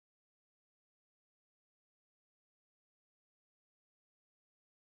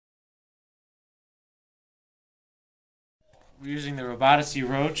We're using the Robodyssey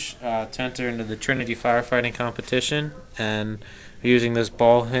Roach to enter into the Trinity Firefighting Competition, and we're using this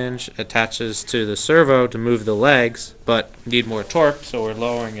ball hinge attaches to the servo to move the legs, but need more torque, so we're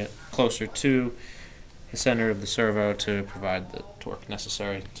lowering it closer to the center of the servo to provide the torque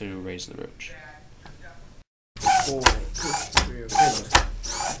necessary to raise the roach.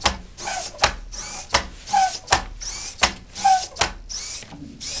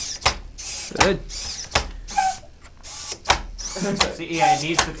 Good. See, yeah, it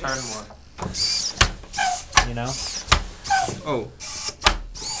needs to turn more. You know? Oh.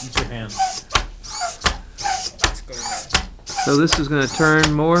 Use your hand. So this is going to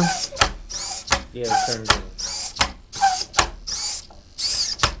turn more? Yeah, it turns more.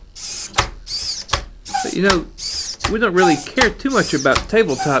 But you know, we don't really care too much about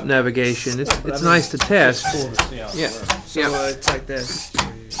tabletop navigation. It's nice to test. Cool to see how it works. So it's like this.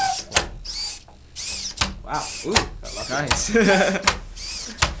 Wow. Ooh, nice.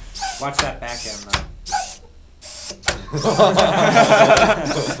 Watch that back end, though.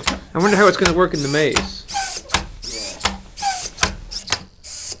 I wonder how it's going to work in the maze.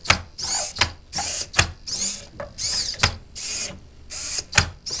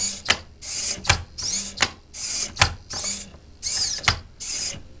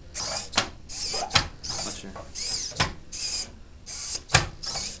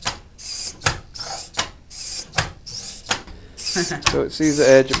 So it sees the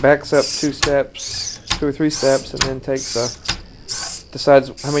edge, it backs up 2 or 3 steps, and then decides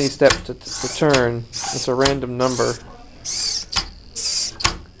how many steps to turn. It's a random number. So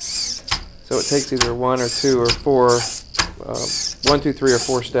it takes either 1 or 2 or 4, 1, 2, 3 or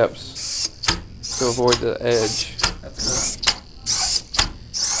 4 steps to avoid the edge.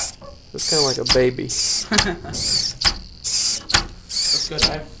 It's kind of like a baby. That's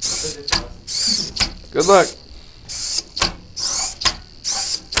good. Good luck.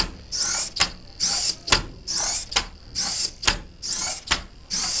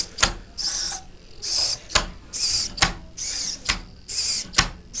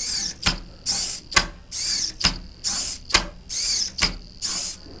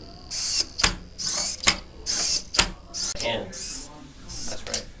 That's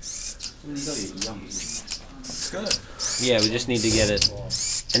right. That's good. Yeah, we just need to get it.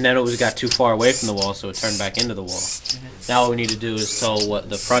 And then it got too far away from the wall, so it turned back into the wall. Now what we need to do is tell what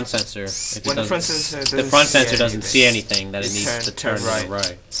the front sensor, if When the front sensor doesn't see anything, that it needs to turn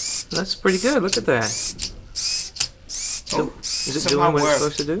right. That's pretty good. Look at that. Oh, is it doing what it's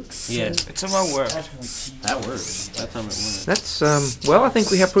supposed to do? Yeah. It somehow worked. That works. That's how it works. That's, well, I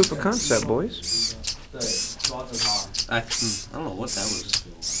think we have proof of concept, boys. I don't know what that was.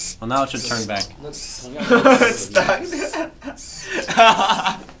 Well, now it should turn back. It's stuck.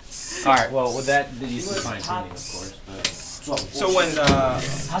 Alright, well, with that, you use some fine tuning, of course. So when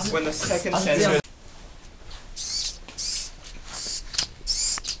the second sensor. I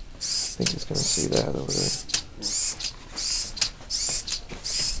think it's going to see that over there.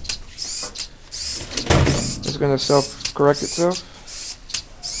 It's going to self-correct itself.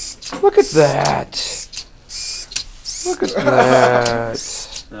 Look at that! Look at that!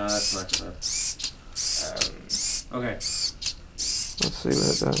 No, that's not good. Okay. Let's see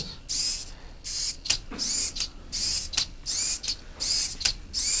what it does.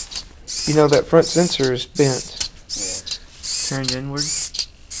 You know, that front sensor is bent. Yeah. Turned inward.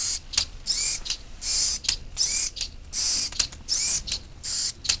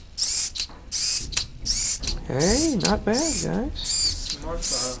 Hey, not bad, guys.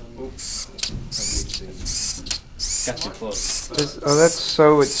 Got too close. That's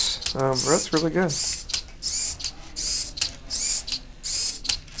really good.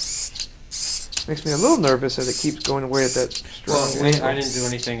 Makes me a little nervous that it keeps going away at that strong angle. I didn't do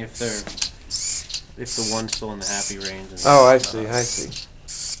anything if the one's still in the happy range. And Oh, I see.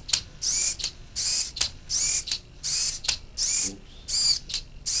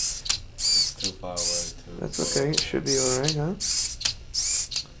 Too far away. That's okay. It should be all right, huh?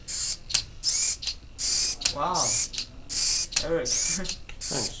 Wow. Eric.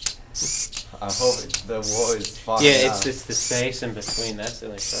 Thanks. I hope the wall is far Yeah, enough. it's the space in between. That's the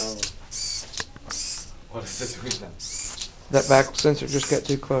only problem. What is the reason? That back sensor just got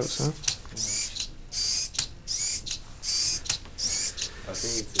too close, huh? I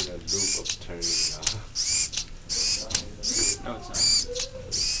think it's in a loop of turning now. No, it's not.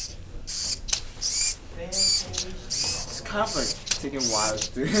 It's kind of like taking a while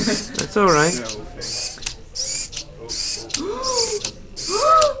to do. That's all right.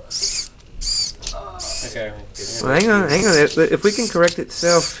 Okay. Well, hang on. If we can correct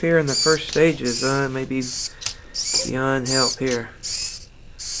itself here in the first stages, maybe beyond help here.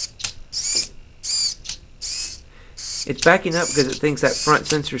 It's backing up because it thinks that front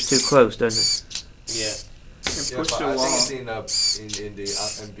sensor's too close, doesn't it? Yeah. You Yeah, push but the I wall. think it's in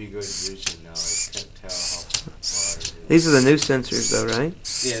the ambiguous region now. I can't tell how far it is. These are the new sensors, though, right?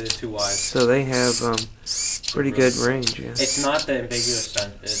 Yeah, they're too wide. So they have pretty good range. Yeah. It's not the ambiguous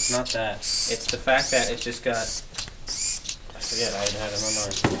sensor. It's not that. It's the fact that it's just got. I forget. I had it on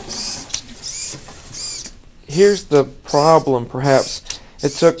my. Here's the problem, perhaps. It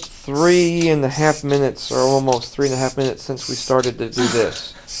took 3.5 minutes, or almost 3.5 minutes, since we started to do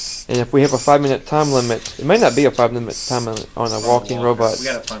this. And if we have a 5-minute time limit, it may not be a 5-minute time limit on a walking robot. We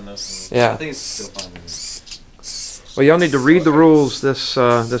gotta find those. I Yeah. think it's still 5 minutes. Well, y'all need to read the rules this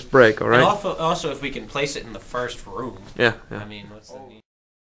break, all And right? also, if we can place it in the first room. Yeah. Yeah. I mean, what's the need?